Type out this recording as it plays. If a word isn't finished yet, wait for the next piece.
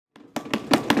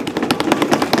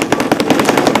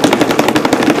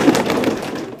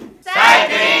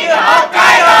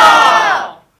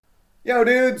Yo,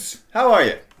 dudes, how are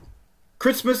you?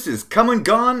 Christmas is come and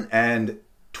gone, and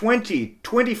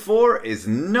 2024 is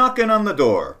knocking on the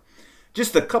door.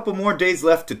 Just a couple more days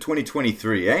left to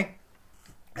 2023, eh?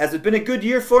 Has it been a good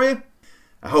year for you?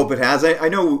 I hope it has. I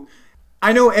know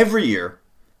every year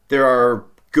there are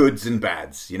goods and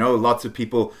bads. You know, lots of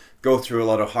people go through a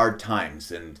lot of hard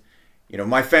times, and you know,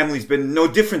 my family's been no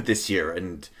different this year,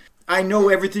 and I know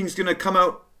everything's going to come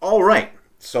out all right.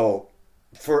 So,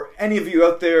 for any of you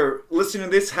out there listening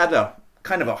to this had a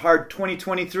kind of a hard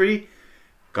 2023,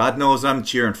 God knows I'm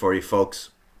cheering for you,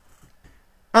 folks.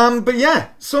 But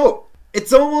yeah, so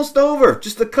it's almost over.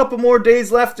 Just a couple more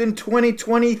days left in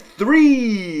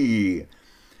 2023.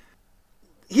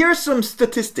 Here's some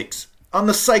statistics on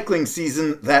the cycling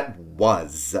season that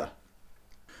was.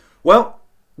 Well,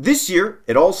 this year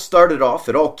it all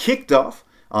kicked off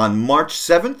on March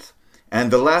 7th, and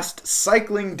the last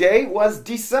cycling day was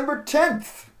December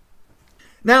 10th.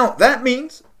 Now, that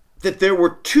means that there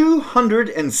were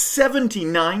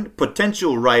 279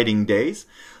 potential riding days.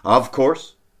 Of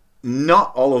course,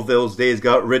 not all of those days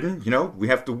got ridden. You know, we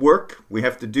have to work, we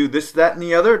have to do this, that, and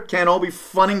the other. It can't all be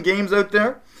fun and games out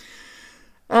there.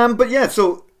 But yeah,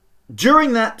 so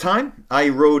during that time, I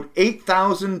rode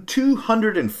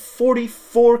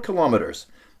 8,244 kilometers.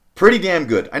 Pretty damn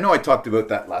good. I know I talked about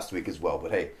that last week as well,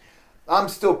 but hey, I'm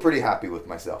still pretty happy with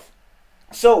myself.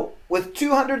 So, with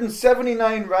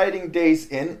 279 riding days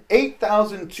in,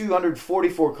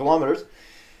 8,244 kilometers,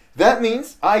 that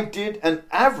means I did an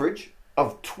average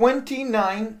of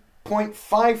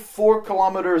 29.54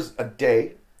 kilometers a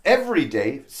day, every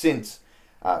day since,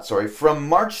 from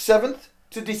March 7th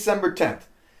to December 10th.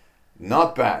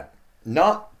 Not bad.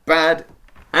 Not bad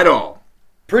at all.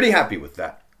 Pretty happy with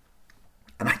that.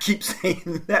 And I keep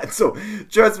saying that, so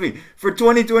trust me, for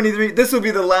 2023, this will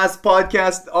be the last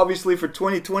podcast, obviously, for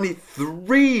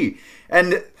 2023.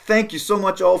 And thank you so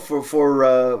much all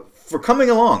for coming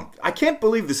along. I can't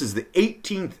believe this is the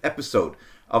 18th episode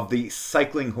of the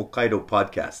Cycling Hokkaido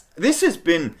podcast. This has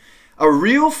been a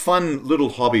real fun little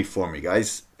hobby for me,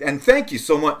 guys. And thank you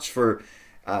so much for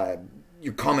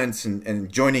your comments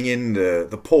and joining in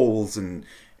the polls and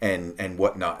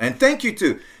whatnot. And thank you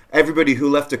to everybody who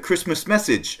left a Christmas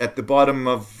message at the bottom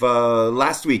of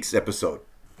last week's episode.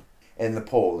 And the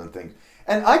poll and things.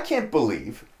 And I can't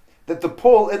believe that the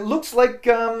poll, it looks like,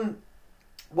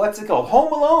 what's it called?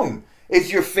 Home Alone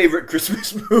is your favorite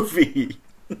Christmas movie.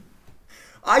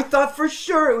 I thought for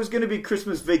sure it was going to be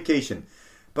Christmas Vacation.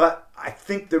 But I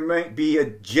think there might be a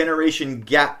generation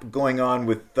gap going on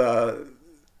with some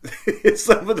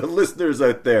of the listeners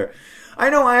out there. I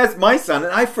know I asked my son,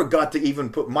 and I forgot to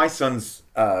even put my son's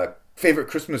favorite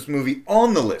Christmas movie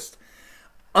on the list.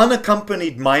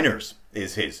 Unaccompanied Minors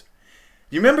is his.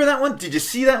 You remember that one? Did you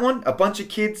see that one? A bunch of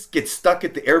kids get stuck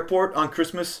at the airport on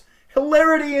Christmas.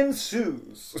 Hilarity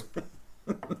ensues.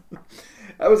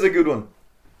 That was a good one.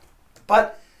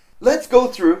 But let's go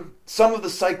through some of the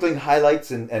cycling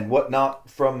highlights and whatnot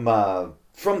from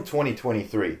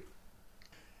 2023.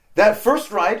 That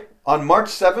first ride on March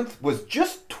 7th was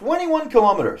just 21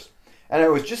 kilometers. And it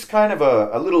was just kind of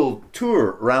a little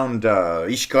tour around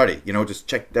Ishikari. You know, just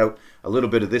checked out a little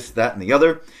bit of this, that, and the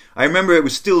other. I remember it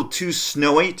was still too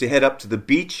snowy to head up to the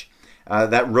beach.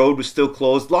 That road was still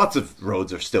closed. Lots of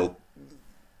roads are still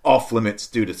off limits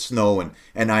due to snow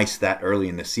and ice that early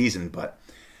in the season. But,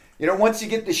 you know, once you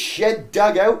get the shed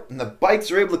dug out and the bikes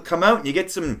are able to come out and you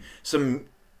get some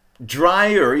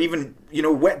dry or even, you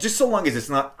know, wet, just so long as it's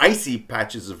not icy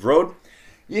patches of road,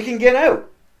 you can get out.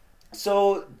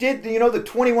 So did, you know, the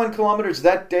 21 kilometers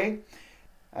that day,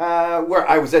 where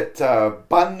I was at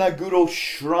Bannaguro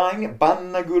Shrine,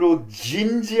 Bannaguro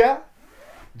Jinja.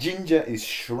 Jinja is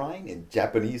shrine in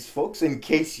Japanese, folks, in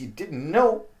case you didn't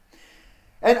know.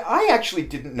 And I actually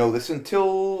didn't know this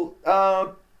until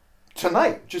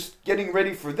tonight, just getting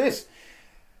ready for this.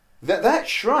 That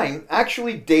shrine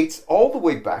actually dates all the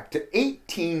way back to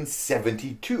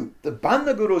 1872. The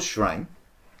Bannaguro Shrine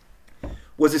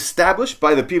was established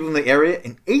by the people in the area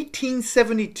in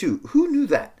 1872. Who knew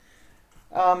that?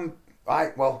 I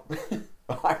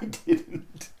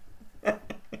didn't.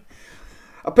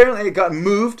 Apparently it got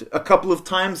moved a couple of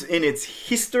times in its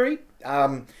history.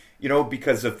 You know,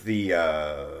 because of the,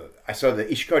 I saw the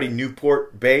Ishikari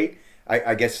Newport Bay.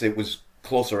 I guess it was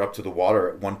closer up to the water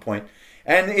at one point.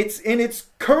 And it's in its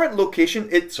current location.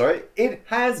 It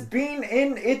has been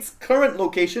in its current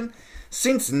location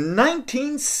since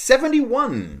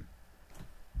 1971.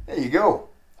 There you go.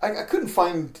 I couldn't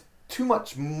find too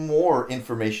much more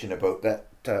information about that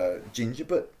Jinja,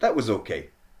 but that was okay.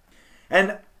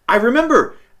 And I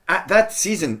remember at that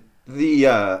season,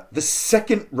 the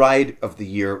second ride of the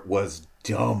year was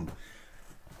dumb.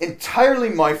 entirely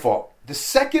my fault. The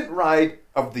second ride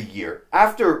of the year,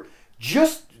 after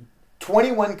just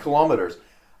 21 kilometers,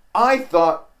 I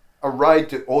thought a ride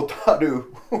to Otaru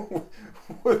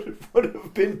would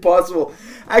have been possible.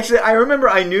 Actually, I remember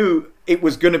I knew it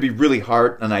was going to be really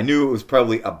hard, and I knew it was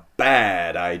probably a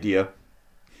bad idea.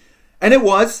 And it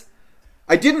was.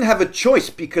 I didn't have a choice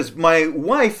because my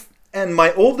wife and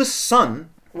my oldest son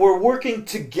were working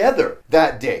together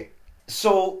that day.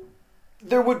 So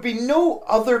there would be no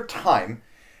other time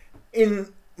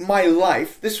in my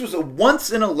life. This was a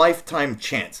once-in-a-lifetime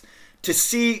chance to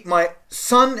see my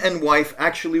son and wife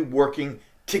actually working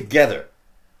together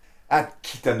at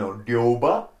Kita no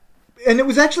Ryoba. And it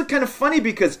was actually kind of funny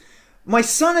because my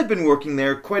son had been working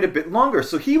there quite a bit longer,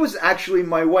 so he was actually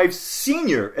my wife's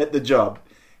senior at the job.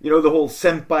 You know, the whole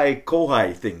senpai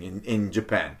kohai thing in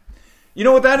Japan. You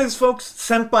know what that is, folks?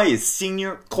 Senpai is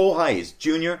senior, kohai is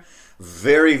junior.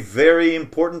 Very, very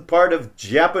important part of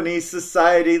Japanese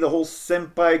society, the whole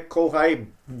senpai kohai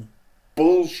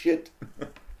bullshit.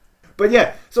 But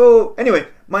yeah, so anyway,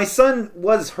 my son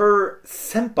was her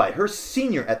senpai, her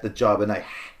senior at the job, and I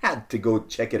had to go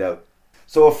check it out.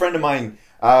 So a friend of mine,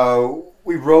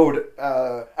 we rode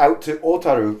out to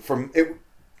Otaru from it.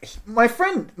 My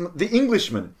friend, the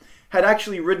Englishman, had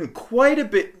actually ridden quite a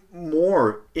bit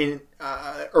more in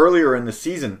earlier in the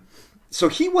season, so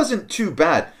he wasn't too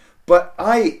bad. But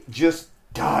I just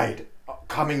died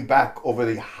coming back over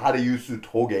the Harayusu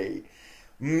Toge.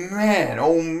 Man,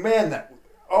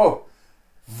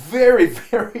 very,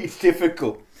 very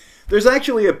difficult. There's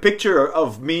actually a picture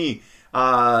of me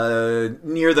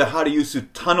near the Harayusu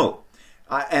Tunnel,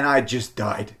 and I just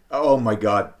died. Oh my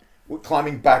god.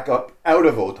 Climbing back up out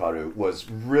of Otaru was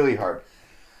really hard.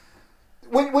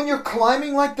 When you're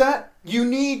climbing like that, you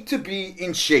need to be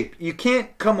in shape. You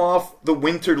can't come off the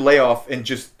winter layoff and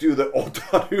just do the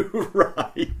Otaru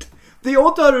ride. The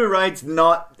Otaru ride's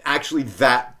not actually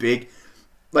that big.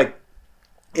 Like,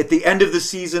 at the end of the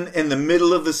season, in the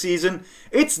middle of the season,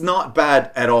 it's not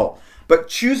bad at all. But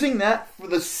choosing that for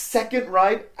the second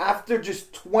ride after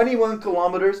just 21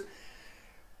 kilometers,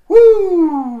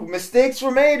 woo! Mistakes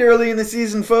were made early in the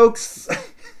season, folks.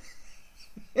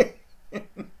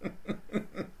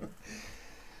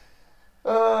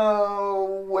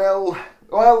 Oh, well,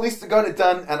 at least I got it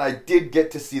done, and I did get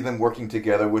to see them working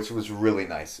together, which was really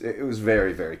nice. It was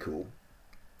very, very cool.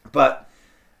 But,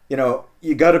 you know,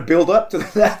 you got to build up to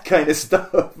that kind of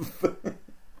stuff.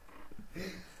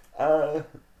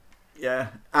 Yeah,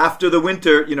 after the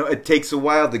winter, you know, it takes a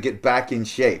while to get back in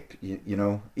shape, you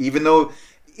know. Even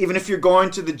if you're going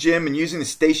to the gym and using the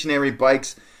stationary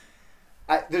bikes,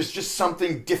 there's just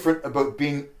something different about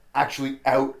being actually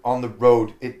out on the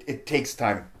road. It takes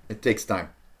time. It takes time.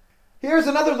 Here's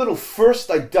another little first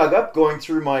I dug up going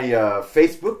through my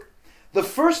Facebook. The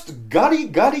first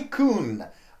Gari Gari Kun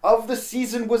of the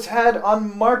season was had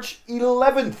on March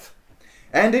 11th.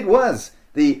 And it was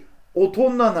the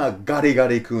Otonna Gari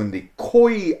Gari Kun, the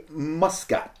Koi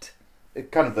Muscat.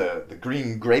 Kind of the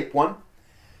green grape one.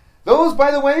 Those,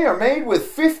 by the way, are made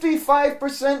with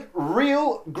 55%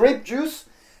 real grape juice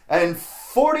and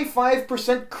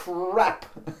 45% crap.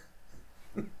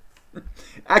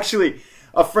 Actually,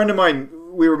 a friend of mine,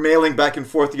 we were mailing back and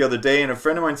forth the other day, and a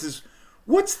friend of mine says,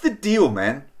 "What's the deal,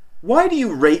 man? Why do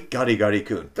you rate Gari Gari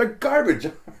Kun? They're garbage,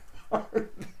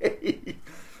 aren't they?"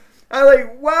 I'm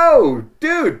like, "Wow,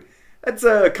 dude, that's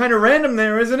kind of random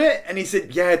there, isn't it?" And he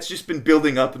said, "Yeah, it's just been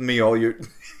building up in me all your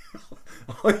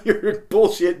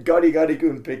bullshit Gari Gari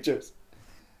Kun pictures."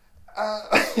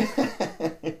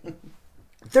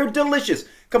 They're delicious.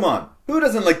 Come on, who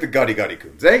doesn't like the Gari Gari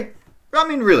Kuns, eh? I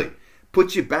mean, really.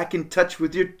 Puts you back in touch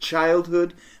with your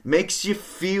childhood, makes you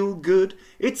feel good.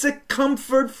 It's a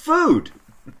comfort food.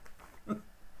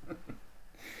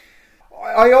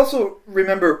 I also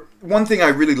remember one thing I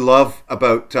really love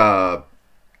about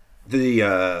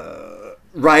the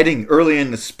riding early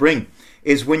in the spring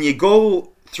is when you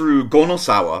go through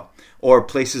Gonosawa or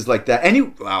places like that,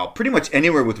 pretty much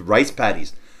anywhere with rice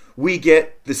paddies, we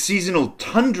get the seasonal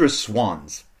tundra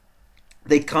swans.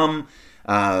 They come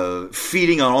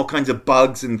feeding on all kinds of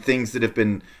bugs and things that have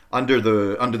been under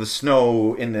the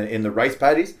snow in the rice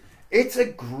paddies. It's a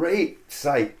great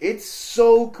sight. It's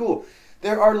so cool.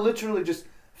 There are literally just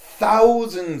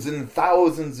thousands and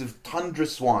thousands of tundra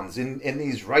swans in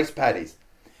these rice paddies.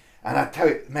 And I tell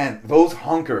you, man, those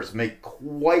honkers make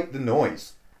quite the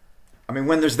noise. I mean,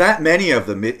 when there's that many of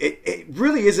them, it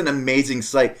really is an amazing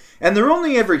sight. And they're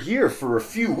only ever here for a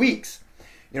few weeks.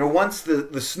 You know, once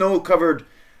the snow covered,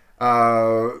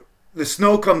 the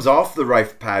snow comes off the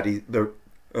rice paddy.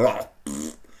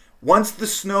 Once the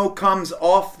snow comes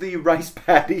off the rice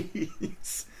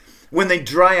paddies, when they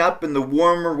dry up and the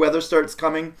warmer weather starts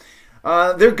coming,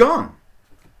 they're gone.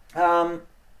 And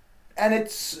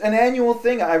it's an annual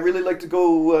thing. I really like to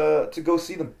go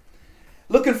see them.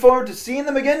 Looking forward to seeing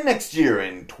them again next year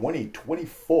in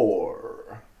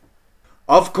 2024.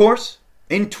 Of course,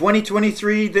 in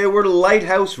 2023 there were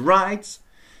lighthouse rides.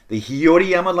 The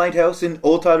Hiyoriyama Lighthouse in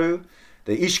Otaru,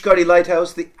 the Ishikari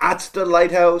Lighthouse, the Atsuta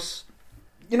Lighthouse.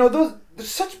 You know, there's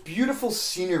such beautiful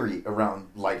scenery around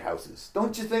lighthouses,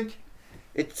 don't you think?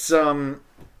 It's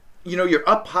you're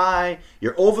up high,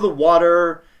 you're over the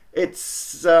water.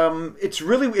 It's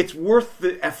worth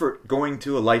the effort going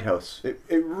to a lighthouse. It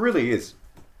really is.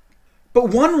 But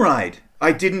one ride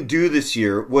I didn't do this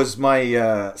year was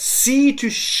my Sea to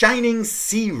Shining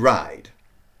Sea ride.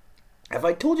 Have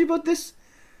I told you about this?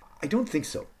 I don't think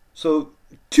so. So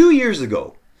 2 years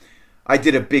ago, I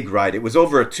did a big ride. It was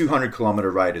over a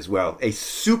 200-kilometer ride as well. A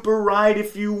super ride,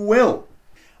 if you will.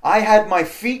 I had my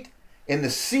feet in the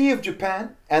Sea of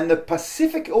Japan and the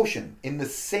Pacific Ocean in the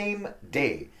same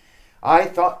day. I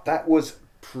thought that was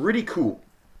pretty cool.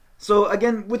 So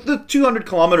again, with the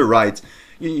 200-kilometer rides,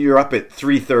 you're up at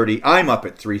 3:30. I'm up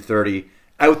at 3:30.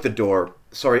 Out the door.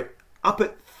 Sorry, up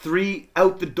at 3.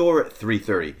 Out the door at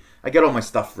 3:30. I get all my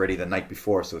stuff ready the night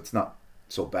before, so it's not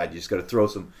so bad. You just got to throw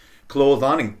some clothes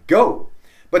on and go.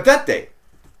 But that day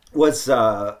was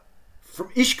from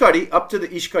Ishikari up to the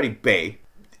Ishikari Bay.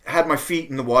 Had my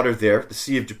feet in the water there, the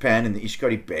Sea of Japan in the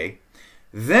Ishikari Bay.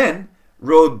 Then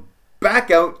rode back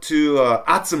out to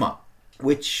Atsuma,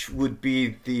 which would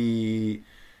be the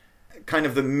kind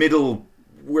of the middle,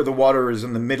 where the water is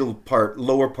in the middle part,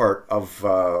 lower part of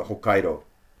Hokkaido.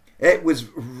 It was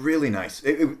really nice.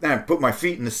 I put my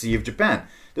feet in the Sea of Japan.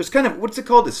 There's kind of, what's it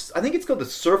called? I think it's called the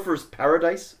Surfer's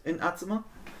Paradise in Atsuma.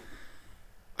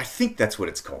 I think that's what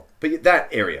it's called. But that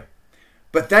area.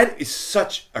 But that is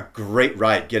such a great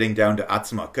ride getting down to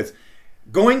Atsuma. Because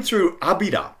going through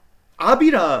Abira.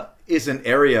 Abira is an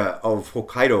area of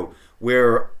Hokkaido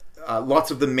where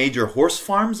lots of the major horse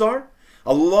farms are.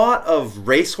 A lot of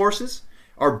race horses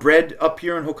are bred up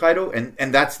here in Hokkaido.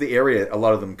 And that's the area a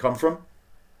lot of them come from.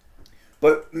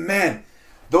 But man,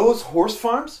 those horse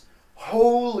farms,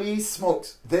 holy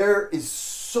smokes, there is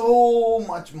so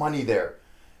much money there.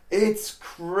 It's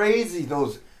crazy.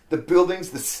 The buildings,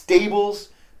 the stables,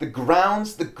 the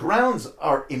grounds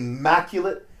are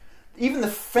immaculate. Even the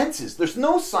fences, there's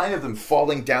no sign of them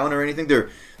falling down or anything.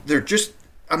 They're just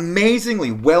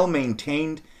amazingly well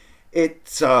maintained.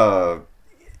 It's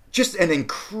just an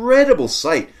incredible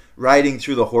sight riding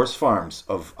through the horse farms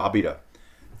of Abira.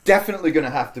 Definitely going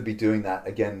to have to be doing that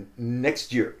again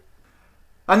next year.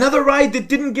 Another ride that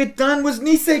didn't get done was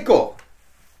Niseko.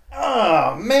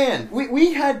 Oh, man.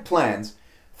 We had plans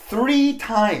 3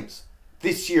 times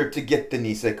this year to get the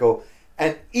Niseko,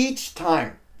 and each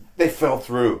time they fell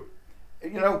through.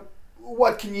 You know,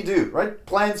 what can you do, right?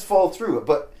 Plans fall through.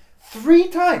 But 3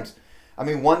 times. I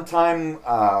mean, one time,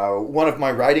 one of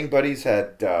my riding buddies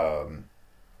had, COVID,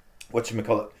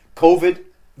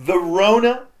 the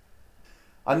Rona.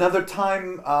 Another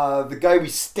time, the guy we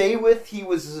stay with, he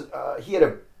had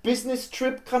a business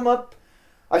trip come up.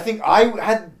 I think I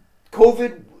had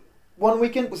COVID one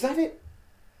weekend. Was that it?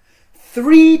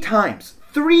 3 times.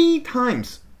 3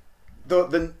 times.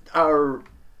 Our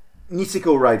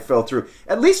Niseko ride fell through.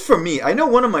 At least for me. I know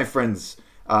one of my friends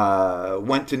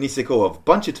went to Niseko a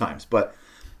bunch of times, but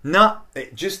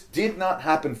it just did not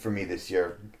happen for me this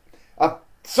year.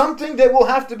 Something that will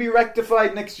have to be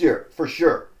rectified next year, for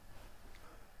sure.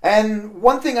 And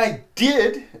one thing I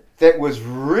did that was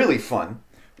really fun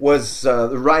was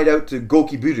the ride out to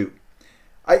Gokibiru.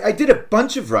 I did a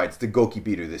bunch of rides to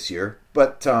Gokibiru this year,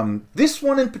 but this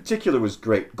one in particular was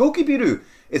great. Gokibiru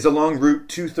is along Route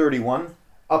 231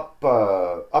 up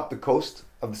the coast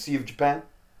of the Sea of Japan.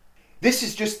 This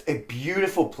is just a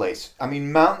beautiful place. I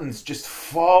mean, mountains just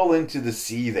fall into the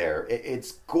sea there.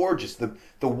 It's gorgeous. The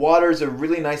water's a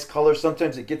really nice color.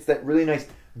 Sometimes it gets that really nice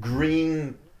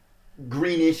greenish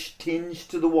tinge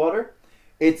to the water.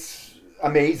 It's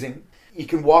amazing. You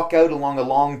can walk out along a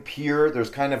long pier. There's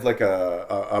kind of like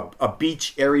a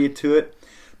beach area to it.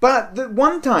 But the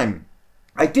one time,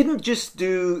 I didn't just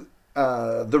do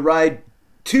the ride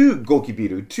to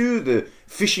Gokibiru, to the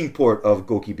fishing port of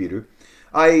Gokibiru.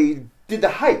 I did the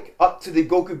hike up to the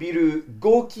Gokibiru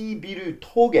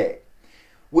Toge,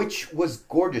 which was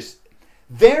gorgeous.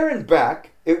 There and back,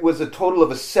 it was a total of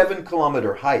a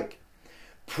 7-kilometer hike.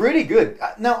 Pretty good.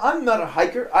 Now, I'm not a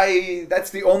hiker. That's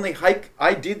the only hike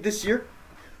I did this year.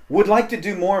 Would like to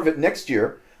do more of it next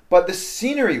year, but the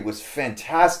scenery was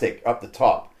fantastic up the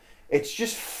top. It's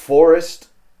just forest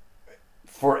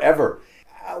forever.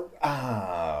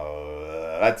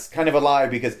 That's kind of a lie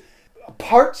because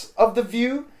Parts of the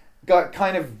view got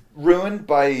kind of ruined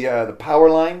by the power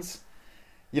lines.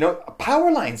 You know,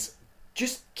 power lines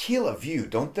just kill a view,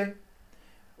 don't they?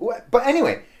 But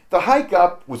anyway, the hike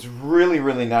up was really,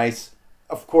 really nice.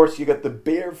 Of course, you got the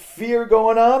bear fear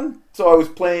going on. So I was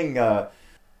playing my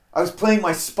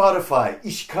Spotify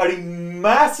Ishikari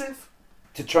Massive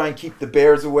to try and keep the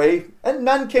bears away, and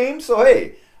none came. So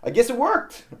hey, I guess it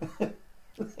worked.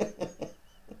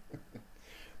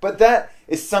 But that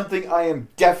is something I am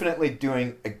definitely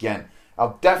doing again.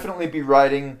 I'll definitely be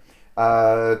riding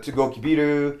to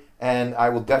Gokibiru, and I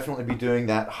will definitely be doing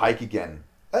that hike again.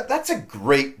 That's a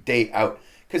great day out,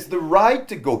 because the ride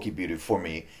to Gokibiru for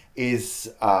me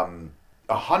is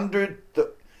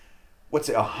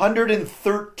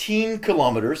 113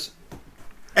 kilometers,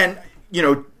 and you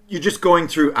know, you're just going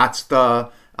through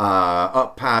Atsuta,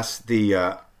 up past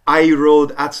the I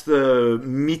Road, Atsuta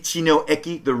Michino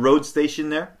Eki, the road station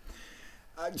there.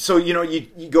 So, you know,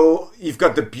 you go, you've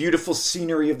got the beautiful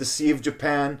scenery of the Sea of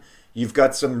Japan. You've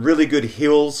got some really good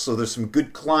hills, so there's some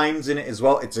good climbs in it as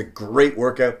well. It's a great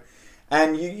workout.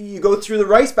 And you go through the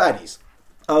rice paddies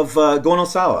of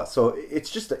Gonosawa. So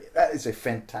that is a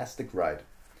fantastic ride.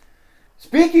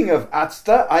 Speaking of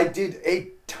Atsuta, I did a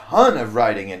ton of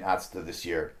riding in Atsuta this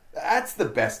year. That's the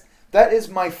best. That is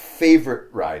my favorite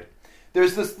ride.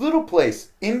 There's this little place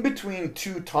in between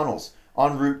two tunnels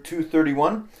on Route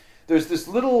 231. There's this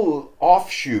little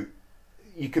offshoot.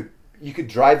 You could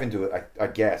drive into it, I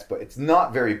guess, but it's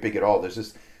not very big at all.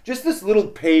 There's just this little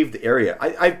paved area.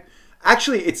 I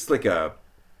actually, it's like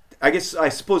I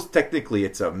suppose technically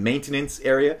it's a maintenance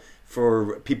area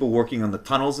for people working on the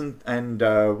tunnels and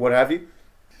what have you.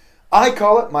 I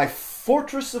call it my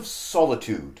fortress of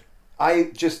solitude.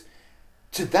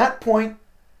 To that point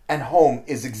and home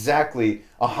is exactly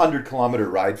a 100-kilometer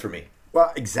ride for me.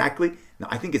 Well, exactly. No,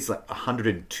 I think it's like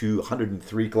 102,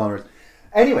 103 kilometers.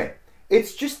 Anyway,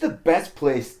 it's just the best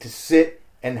place to sit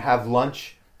and have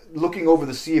lunch, looking over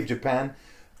the Sea of Japan,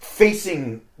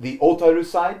 facing the Otaru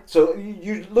side. So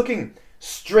you're looking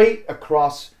straight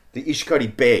across the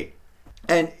Ishikari Bay,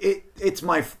 and it's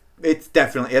my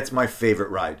favorite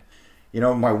ride. You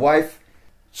know, my wife,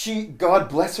 she, God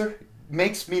bless her,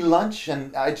 makes me lunch,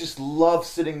 and I just love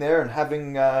sitting there and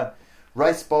having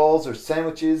rice balls or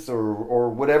sandwiches or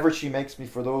whatever she makes me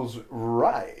for those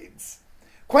rides.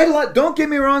 Quite a lot. Don't get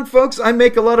me wrong, folks. I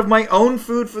make a lot of my own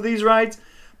food for these rides,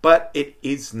 but it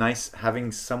is nice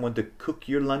having someone to cook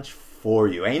your lunch for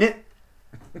you, ain't it?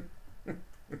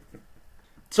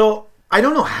 So I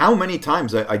don't know how many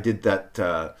times I did that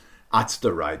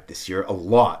Atsuta ride this year. A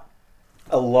lot.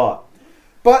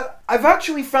 But I've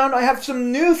actually found I have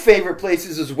some new favorite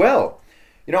places as well.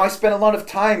 You know, I spent a lot of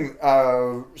time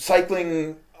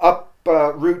cycling up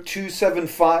Route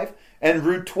 275 and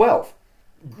Route 12.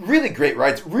 Really great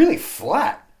rides, really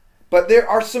flat. But there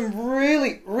are some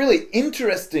really, really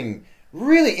interesting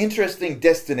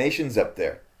destinations up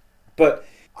there. But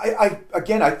I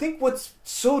think what's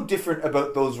so different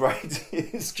about those rides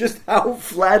is just how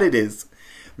flat it is.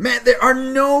 Man, there are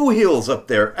no hills up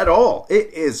there at all.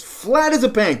 It is flat as a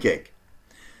pancake.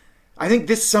 I think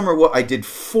this summer, I did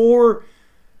 4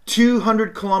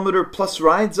 200-kilometer plus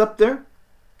rides up there.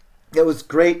 That was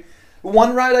great.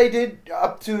 One ride I did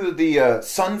up to the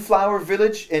Sunflower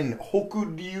Village in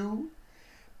Hokkaido.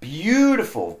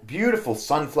 Beautiful, beautiful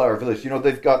Sunflower Village. You know,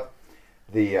 they've got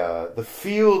the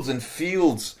fields and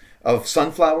fields of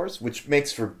sunflowers, which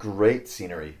makes for great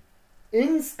scenery.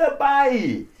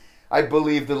 Insta-bye, I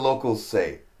believe the locals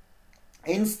say.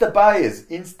 Insta-bye is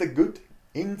insta-good.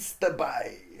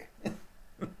 Insta-bye.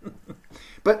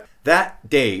 But that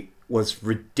day was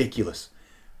ridiculous.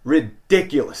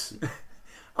 Ridiculous.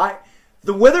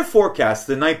 The weather forecast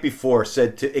the night before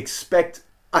said to expect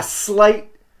a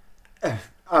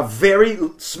very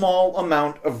small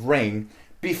amount of rain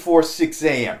before 6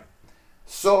 a.m.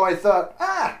 So I thought,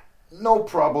 no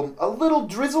problem. A little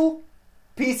drizzle,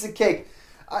 piece of cake.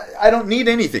 I don't need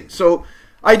anything. So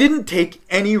I didn't take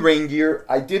any rain gear.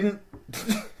 I didn't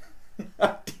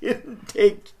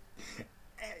take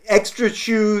extra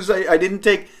shoes. I didn't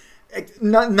take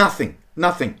nothing.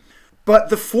 But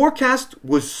the forecast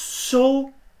was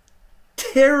so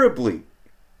terribly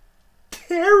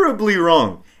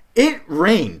wrong. It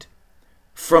rained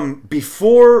from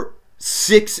before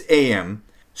 6 a.m.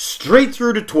 straight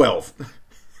through to 12.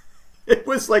 It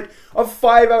was like a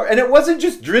 5-hour, and it wasn't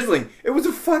just drizzling. It was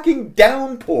a fucking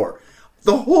downpour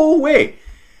the whole way.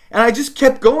 And I just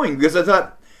kept going because I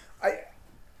thought,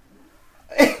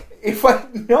 if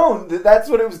I'd known that that's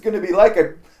what it was going to be like,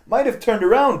 I might have turned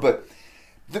around. But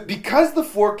because the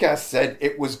forecast said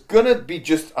it was going to be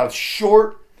just a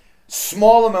short,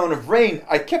 small amount of rain,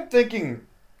 I kept thinking,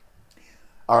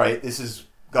 all right, this has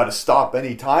got to stop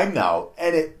any time now.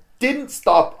 And it didn't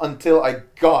stop until I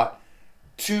got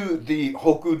to the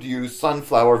Hokkaido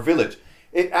Sunflower Village.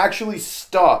 It actually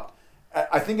stopped.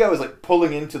 I think I was like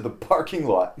pulling into the parking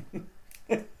lot.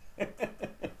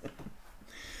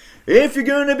 If you're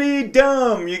gonna be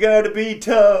dumb, you gotta be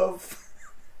tough.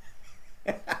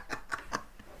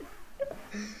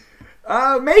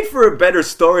 Made for a better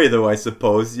story, though, I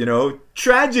suppose. You know,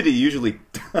 tragedy usually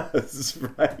does,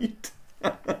 right?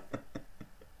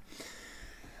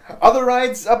 Other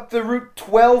rides up the Route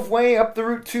 12 way, up the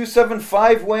Route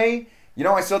 275 way. You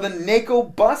know, I saw the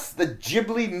Neko bus, the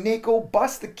Ghibli Neko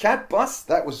bus, the cat bus.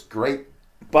 That was great.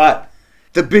 But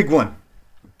the big one,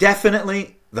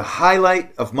 definitely the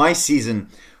highlight of my season,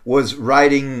 was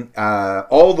riding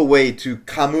all the way to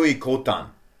Kamui Kotan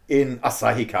in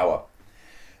Asahikawa.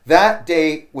 That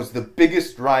day was the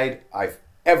biggest ride I've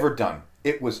ever done.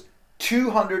 It was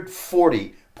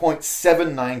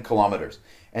 240.79 kilometers.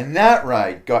 And that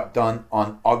ride got done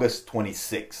on August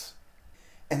 26.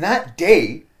 And that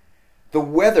day, the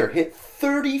weather hit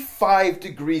 35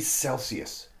 degrees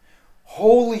Celsius.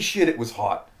 Holy shit, it was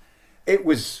hot. It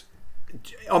was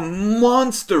a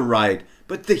monster ride.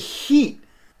 But the heat,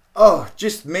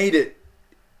 just made it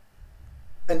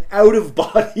an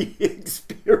out-of-body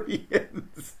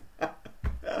experience.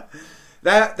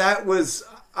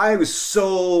 I was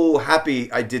so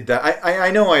happy I did that.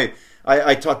 I know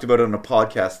I talked about it on a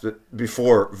podcast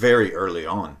before, very early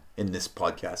on in this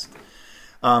podcast.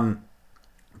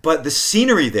 But the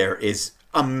scenery there is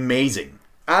amazing.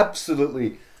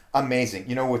 Absolutely amazing.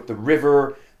 You know, with the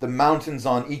river, the mountains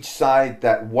on each side,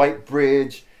 that white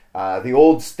bridge, the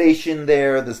old station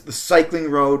there, the cycling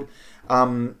road,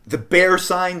 the bear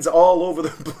signs all over the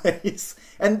place.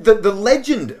 And the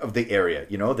legend of the area,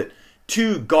 you know, that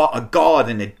a god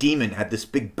and a demon had this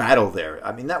big battle there.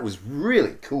 I mean, that was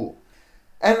really cool.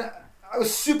 And I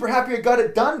was super happy I got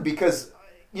it done because,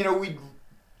 you know, we'd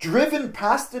driven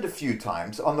past it a few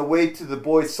times on the way to the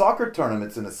boys' soccer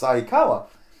tournaments in Asahikawa.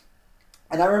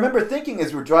 And I remember thinking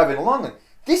as we're driving along, like,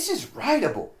 this is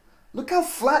rideable. Look how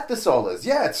flat this all is.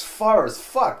 Yeah, it's far as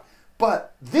fuck.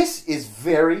 But this is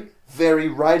very, very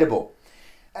rideable.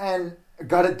 And I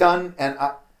got it done, and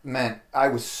I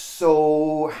was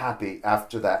so happy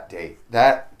after that day.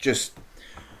 That just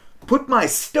put my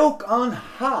stoke on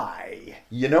high,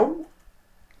 you know?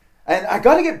 And I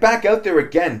got to get back out there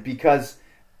again because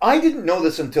I didn't know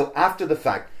this until after the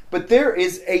fact, but there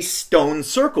is a stone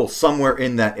circle somewhere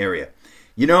in that area.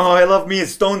 You know how I love me a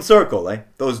stone circle, eh?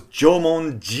 Those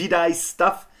Jomon Jidai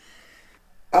stuff.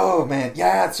 Oh man,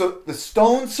 yeah, so the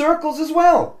stone circles as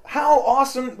well. How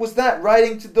awesome was that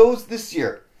riding to those this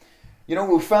year? You know,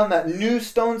 we found that new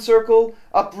stone circle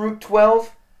up Route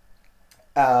 12.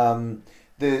 The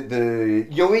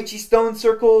Yoichi stone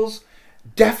circles.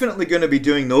 Definitely going to be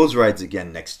doing those rides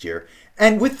again next year.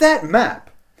 And with that map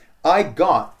I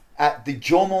got at the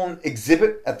Jomon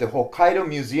exhibit at the Hokkaido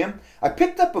Museum, I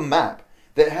picked up a map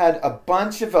that had a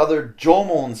bunch of other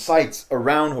Jomon sites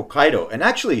around Hokkaido, and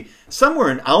actually somewhere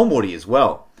in Aomori as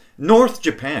well, North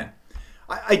Japan.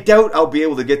 I doubt I'll be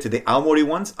able to get to the Aomori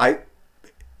ones.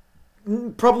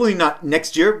 Probably not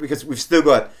next year, because we've still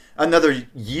got another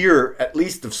year at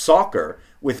least of soccer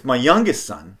with my youngest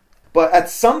son. But at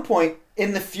some point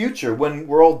in the future, when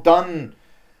we're all done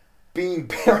being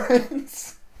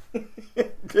parents,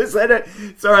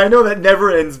 sorry, I know that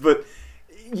never ends, but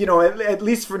you know, at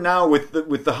least for now, with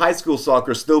the high school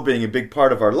soccer still being a big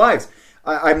part of our lives,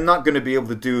 I'm not going to be able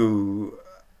to do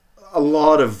a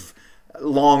lot of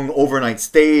long overnight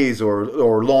stays or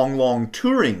long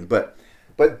touring, but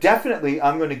definitely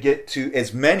I'm going to get to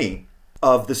as many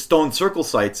of the stone circle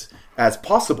sites as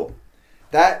possible.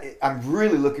 That I'm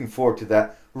really looking forward to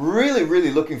that. Really,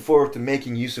 really looking forward to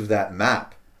making use of that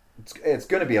map. It's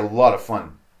going to be a lot of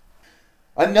fun.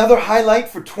 Another highlight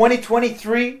for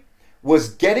 2023 was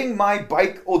getting my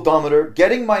bike odometer,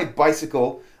 getting my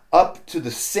bicycle up to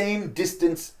the same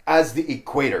distance as the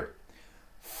equator.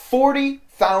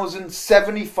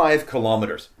 40,075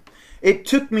 kilometers. It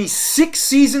took me 6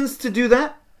 seasons to do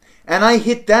that, and I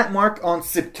hit that mark on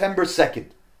September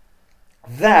 2nd.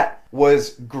 That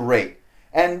was great.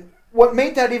 And what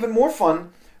made that even more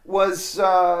fun was,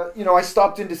 I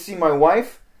stopped in to see my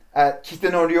wife at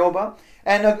Kitanoryoba,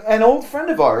 and an old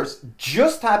friend of ours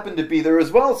just happened to be there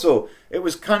as well. So it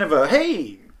was kind of a,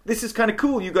 hey, this is kind of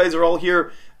cool. You guys are all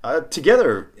here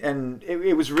together. And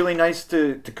it was really nice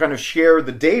to kind of share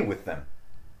the day with them.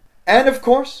 And of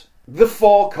course, the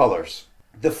fall colors.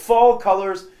 The fall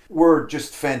colors were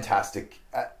just fantastic.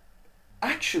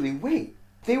 Actually, wait.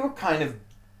 They were kind of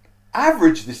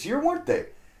average this year, weren't they?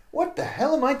 What the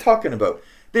hell am I talking about?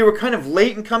 They were kind of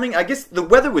late in coming. I guess the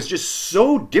weather was just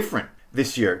so different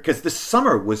this year because the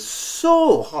summer was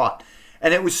so hot.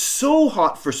 And it was so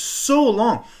hot for so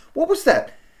long. What was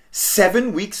that?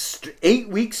 7 weeks, 8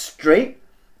 weeks straight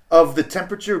of the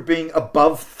temperature being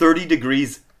above 30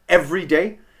 degrees every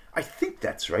day? I think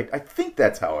that's right. I think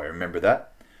that's how I remember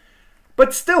that.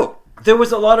 But still, there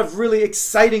was a lot of really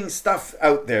exciting stuff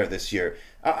out there this year.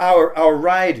 Our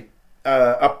ride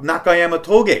up Nakayama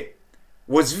Toge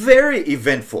was very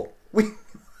eventful. We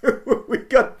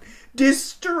got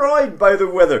destroyed by the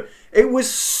weather. It was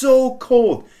so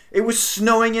cold. It was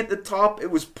snowing at the top.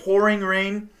 It was pouring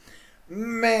rain.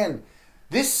 Man,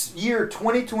 this year,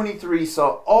 2023,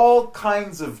 saw all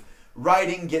kinds of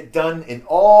riding get done in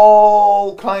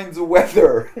all kinds of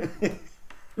weather.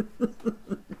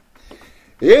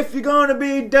 If you're gonna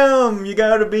be dumb, you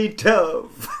gotta be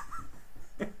tough.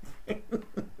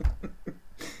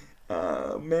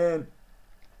 Oh, man.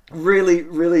 Really,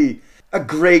 really a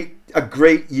great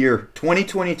year.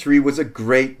 2023 was a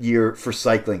great year for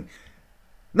cycling.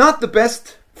 Not the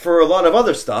best for a lot of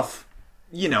other stuff.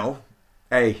 You know,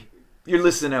 hey, you're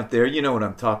listening out there. You know what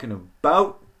I'm talking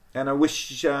about. And I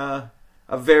wish I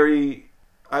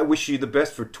wish you the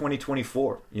best for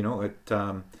 2024. You know,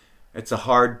 it's a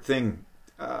hard thing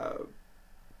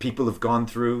people have gone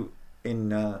through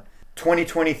in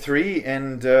 2023,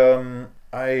 and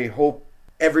I hope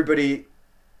everybody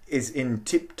is in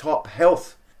tip-top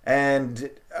health and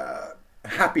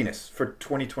happiness for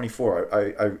 2024.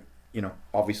 I you know,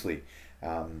 obviously,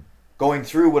 going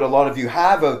through what a lot of you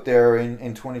have out there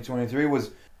in 2023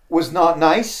 was not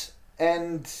nice.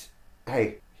 And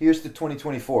hey, here's to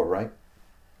 2024, right?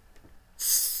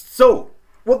 So,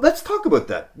 well, let's talk about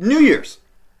that. New Year's.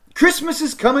 Christmas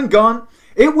is come and gone.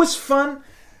 It was fun.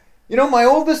 You know, my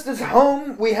oldest is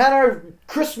home. We had our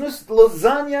Christmas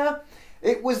lasagna.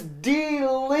 It was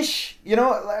delish. You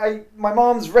know, my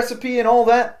mom's recipe and all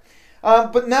that.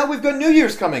 But now we've got New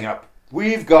Year's coming up.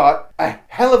 We've got a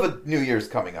hell of a New Year's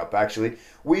coming up, actually.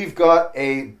 We've got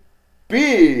a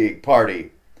big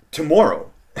party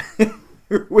tomorrow,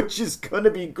 which is going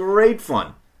to be great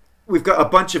fun. We've got a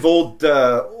bunch of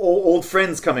old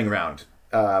friends coming around.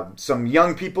 Some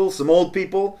young people, some old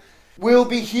people. We'll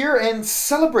be here and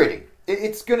celebrating.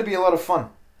 It's going to be a lot of fun.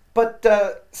 But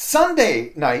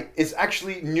Sunday night is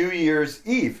actually New Year's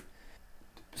Eve.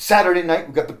 Saturday night,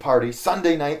 we've got the party.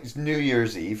 Sunday night is New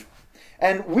Year's Eve.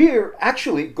 And we're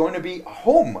actually going to be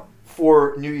home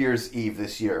for New Year's Eve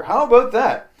this year. How about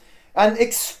that? An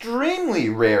extremely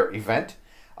rare event.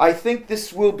 I think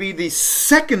this will be the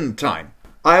second time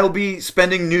I'll be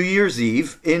spending New Year's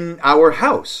Eve in our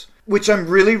house, which I'm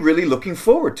really, really looking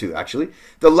forward to, actually.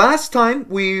 The last time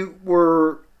we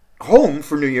were home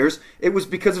for New Year's, it was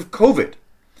because of COVID.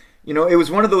 You know, it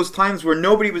was one of those times where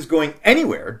nobody was going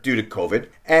anywhere due to COVID,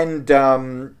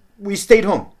 and we stayed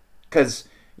home because,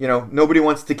 you know, nobody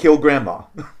wants to kill grandma.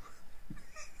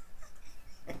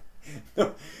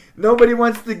 Nobody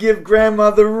wants to give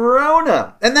grandma the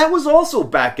Rona. And that was also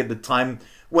back at the time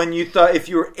when you thought if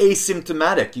you were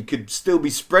asymptomatic, you could still be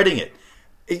spreading it.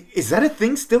 Is that a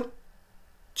thing still?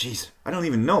 Jeez, I don't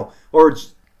even know. Or,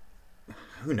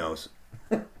 who knows?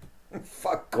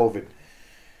 Fuck COVID.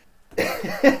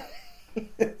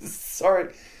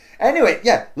 Sorry. Anyway,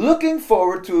 yeah, looking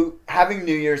forward to having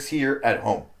New Year's here at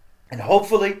home. And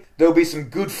hopefully there'll be some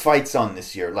good fights on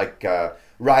this year, like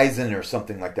Ryzen or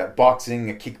something like that. Boxing,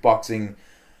 kickboxing.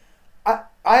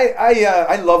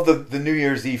 I love the New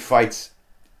Year's Eve fights.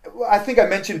 I think I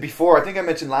mentioned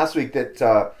last week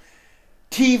that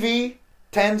TV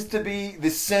tends to be the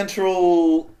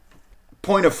central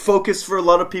point of focus for a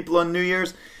lot of people on New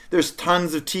Year's. There's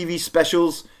tons of TV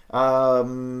specials,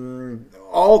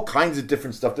 all kinds of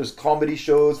different stuff. There's comedy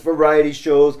shows, variety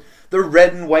shows, the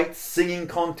red and white singing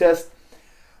contest,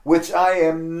 which I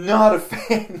am not a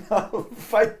fan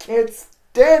of. I can't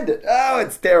stand it. Oh,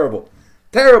 it's terrible.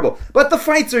 Terrible. But the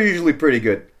fights are usually pretty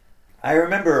good. I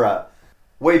remember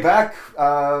way back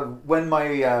when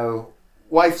my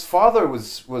wife's father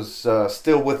was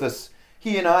still with us.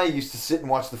 He and I used to sit and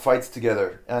watch the fights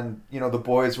together. And, you know, the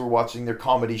boys were watching their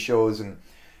comedy shows, and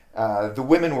the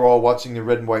women were all watching the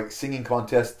red and white singing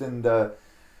contest. And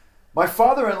my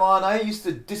father-in-law and I used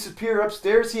to disappear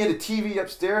upstairs. He had a TV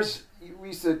upstairs. We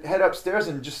used to head upstairs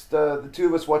and just the two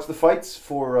of us watch the fights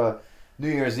for New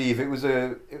Year's Eve. It was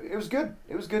good.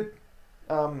 It was good.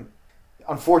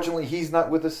 Unfortunately, he's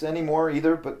not with us anymore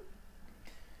either, but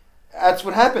that's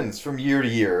what happens from year to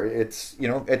year. It's, you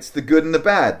know, it's the good and the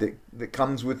bad that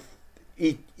comes with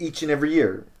each and every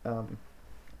year.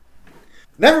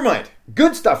 Never mind.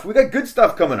 Good stuff. We got good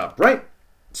stuff coming up, right?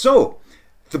 So,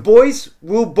 the boys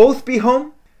will both be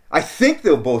home. I think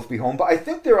they'll both be home, but I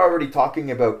think they're already talking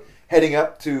about heading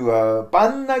up to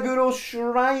Bannaguro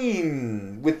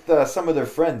Shrine with some of their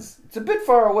friends. It's a bit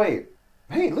far away.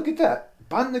 Hey, look at that.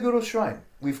 Bannaguro Shrine.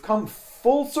 We've come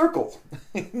full circle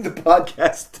in the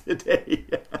podcast today.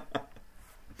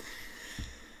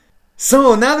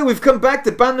 So, now that we've come back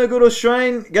to Bannaguro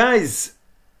Shrine, guys,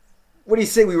 what do you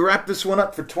say we wrap this one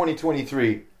up for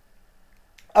 2023?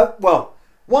 Well,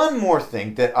 one more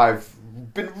thing that I've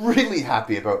been really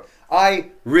happy about.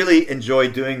 I really enjoy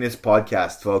doing this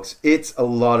podcast, folks. It's a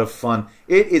lot of fun.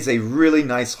 It is a really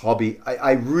nice hobby.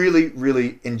 I really,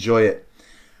 really enjoy it.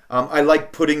 I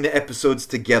like putting the episodes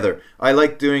together. I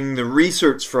like doing the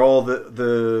research for all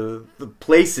the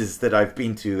places that I've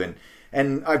been to.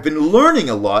 And I've been learning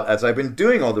a lot as I've been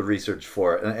doing all the research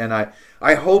for it. And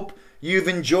I hope you've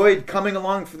enjoyed coming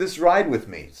along for this ride with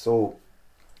me. So,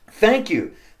 thank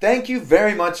you. Thank you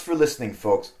very much for listening,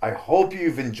 folks. I hope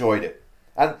you've enjoyed it.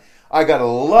 And I got a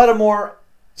lot of more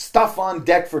stuff on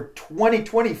deck for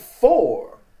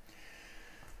 2024.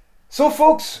 So,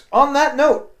 folks, on that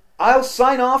note, I'll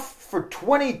sign off for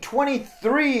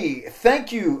 2023.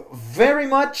 Thank you very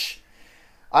much.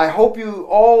 I hope you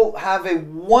all have a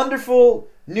wonderful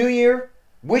new year.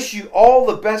 Wish you all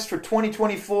the best for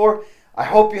 2024. I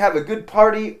hope you have a good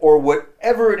party or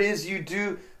whatever it is you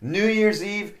do. New Year's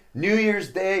Eve, New Year's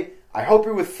Day. I hope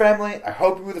you're with family. I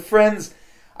hope you're with friends.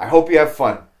 I hope you have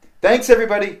fun. Thanks,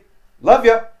 everybody. Love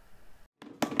ya.